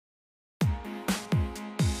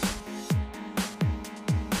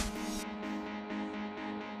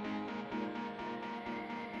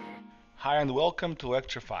Hi and welcome to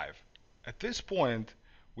Lecture 5. At this point,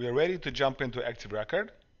 we are ready to jump into Active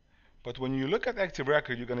Record, but when you look at Active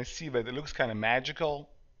Record, you're going to see that it looks kind of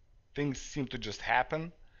magical. Things seem to just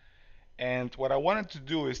happen. And what I wanted to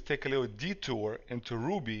do is take a little detour into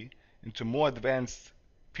Ruby, into more advanced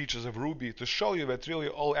features of Ruby, to show you that really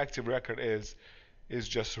all Active Record is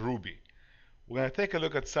just Ruby. We're going to take a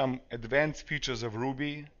look at some advanced features of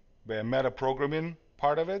Ruby, the meta-programming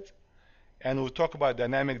part of it, and we'll talk about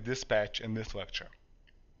dynamic dispatch in this lecture.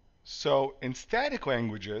 So in static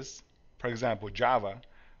languages, for example Java,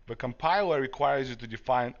 the compiler requires you to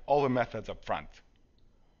define all the methods up front.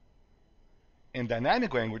 In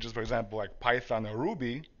dynamic languages, for example like Python or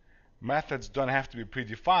Ruby, methods don't have to be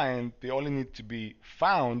predefined, they only need to be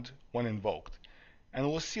found when invoked. And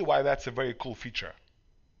we'll see why that's a very cool feature.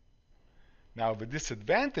 Now the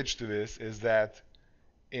disadvantage to this is that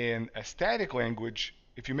in a static language,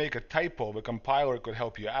 if you make a typo, the compiler could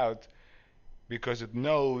help you out because it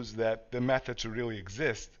knows that the method should really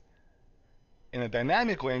exist. In a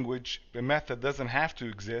dynamic language, the method doesn't have to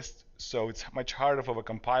exist, so it's much harder for the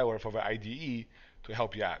compiler, for the IDE, to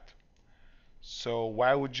help you out. So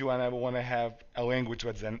why would you ever want to have a language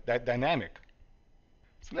that's that dynamic?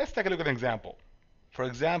 So let's take a look at an example. For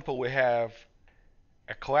example, we have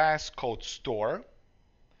a class called store,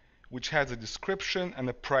 which has a description and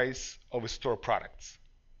a price of the store products.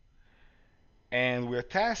 And we're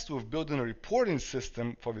tasked with building a reporting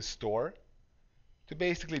system for the store to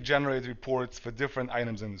basically generate reports for different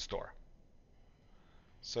items in the store.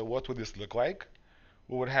 So what would this look like?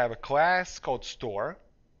 We would have a class called store,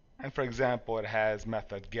 and for example it has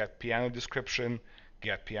method get piano description,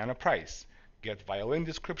 get piano price, get violin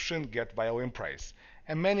description, get violin price,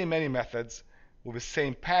 and many methods with the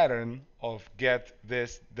same pattern of get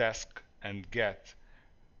this desk and get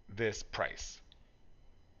this price.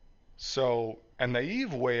 So a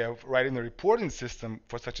naive way of writing a reporting system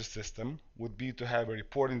for such a system would be to have a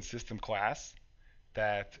reporting system class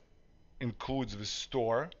that includes the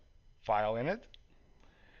store file in it,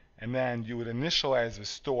 and then you would initialize the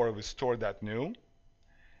store with store.new,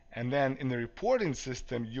 and then in the reporting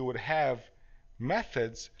system you would have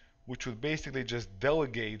methods which would basically just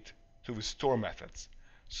delegate to the store methods.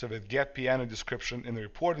 So that get piano description in the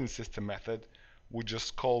reporting system method would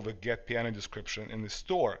just call the get piano description in the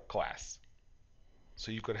store class.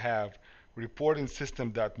 So you could have reporting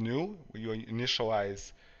system.new, where you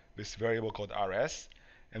initialize this variable called rs,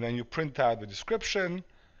 and then you print out the description,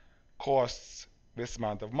 costs this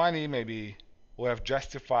amount of money, maybe left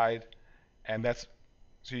justified, and that's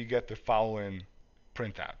so you get the following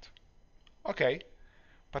printout. Okay,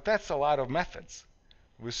 but that's a lot of methods.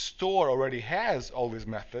 The store already has all these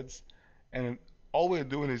methods, and all we're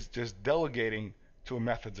doing is just delegating to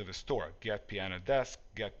methods of the store, get piano desk,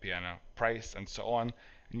 get piano price, and so on,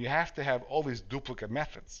 and you have to have all these duplicate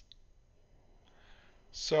methods.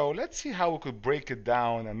 So let's see how we could break it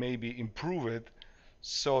down and maybe improve it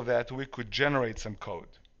so that we could generate some code.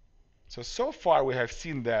 So far we have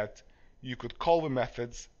seen that you could call the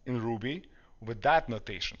methods in Ruby with dot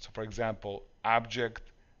notation. So for example,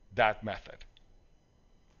 object.method.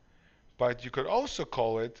 But you could also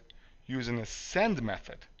call it using a send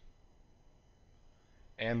method.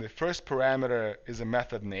 And the first parameter is a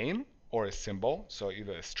method name or a symbol, so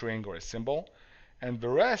either a string or a symbol. And the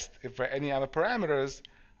rest, if there are any other parameters,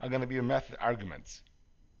 are going to be method arguments.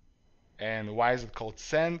 And why is it called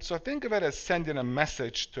send? So think of it as sending a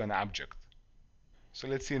message to an object. So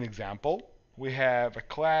let's see an example. We have a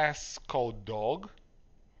class called dog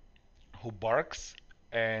who barks,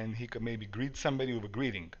 and he could maybe greet somebody with a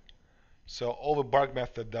greeting. So all the bark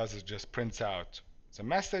method does is just prints out a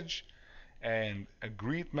message, and a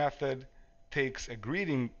greet method takes a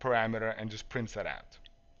greeting parameter and just prints that out.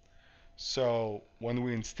 So when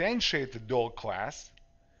we instantiate the dog class,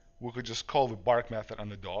 we could just call the bark method on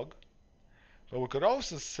the dog, but we could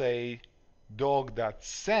also say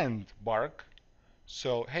dog.send bark.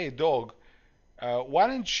 So hey dog, why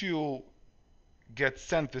don't you get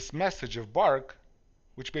sent this message of bark,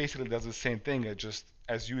 which basically does the same thing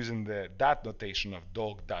as using the dot notation of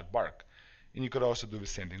dog.bark. And you could also do the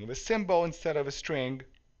same thing with a symbol instead of a string.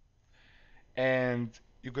 And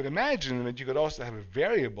you could imagine that you could also have a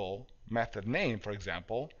variable method name, for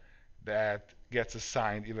example, that gets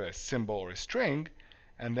assigned either a symbol or a string,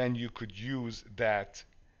 and then you could use that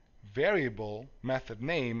variable method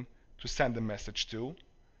name to send a message to,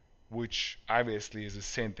 which obviously is the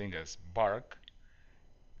same thing as bark,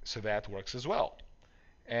 so that works as well.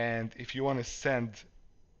 And if you want to send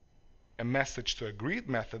a message to a greet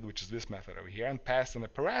method, which is this method over here, and pass in a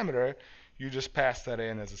parameter, you just pass that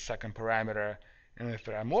in as a second parameter, and if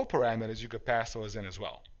there are more parameters, you could pass those in as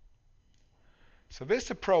well. So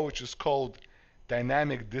this approach is called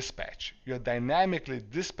dynamic dispatch. You're dynamically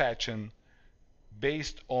dispatching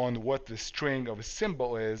based on what the string of a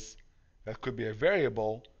symbol is, that could be a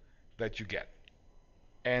variable, that you get.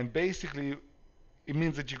 And basically, it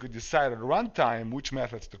means that you could decide at runtime which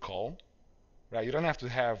methods to call. Right? You don't have to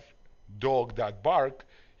have dog.bark.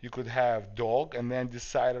 You could have dog and then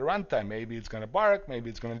decide at runtime. Maybe it's going to bark, maybe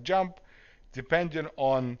it's going to jump, depending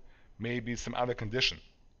on maybe some other condition.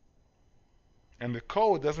 And the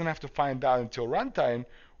code doesn't have to find out until runtime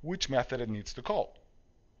which method it needs to call.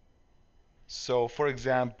 So for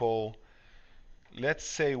example, let's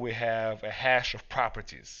say we have a hash of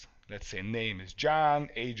properties. Let's say name is John,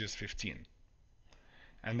 age is 15.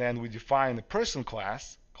 And then we define a person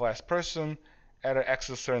class person, getter,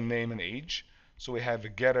 accessor, name, and age. So we have a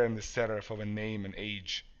getter and the setter for the name and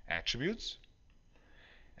age attributes.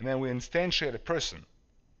 And then we instantiate a person.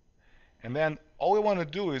 And then all we want to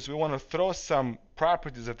do is we want to throw some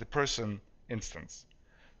properties at the person instance.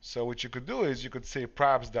 So what you could do is you could say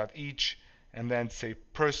props.each and then say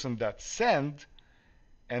person.send,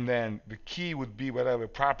 and then the key would be whatever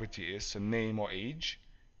property is, so name or age,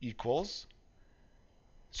 equals.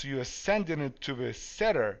 So you are sending it to the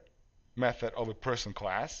setter method of a person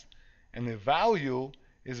class, and the value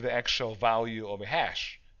is the actual value of a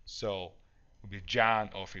hash. So it would be John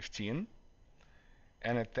or 15.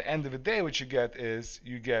 And at the end of the day, what you get is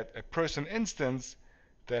you get a person instance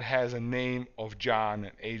that has a name of John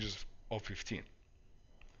and ages of 15.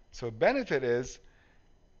 So the benefit is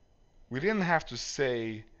we didn't have to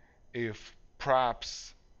say if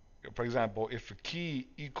props, for example, if a key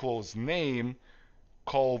equals name,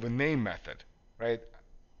 call the name method, right?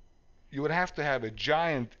 You would have to have a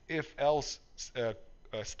giant if-else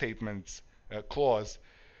statements clause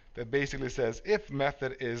that basically says if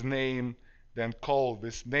method is name, then call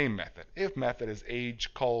this name method. If method is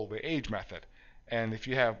age, call the age method. And if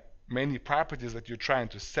you have many properties that you're trying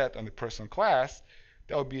to set on the person class,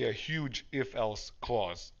 that would be a huge if-else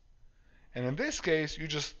clause. And in this case, you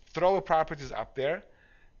just throw the properties up there,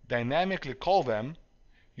 dynamically call them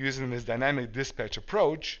using this dynamic dispatch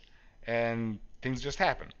approach, and things just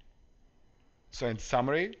happen. So in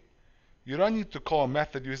summary, you don't need to call a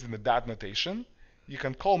method using the dot notation. You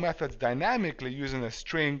can call methods dynamically using a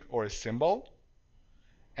string or a symbol,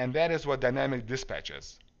 and that is what dynamic dispatch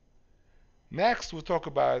is. Next, we'll talk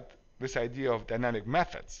about this idea of dynamic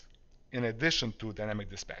methods in addition to dynamic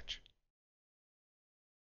dispatch.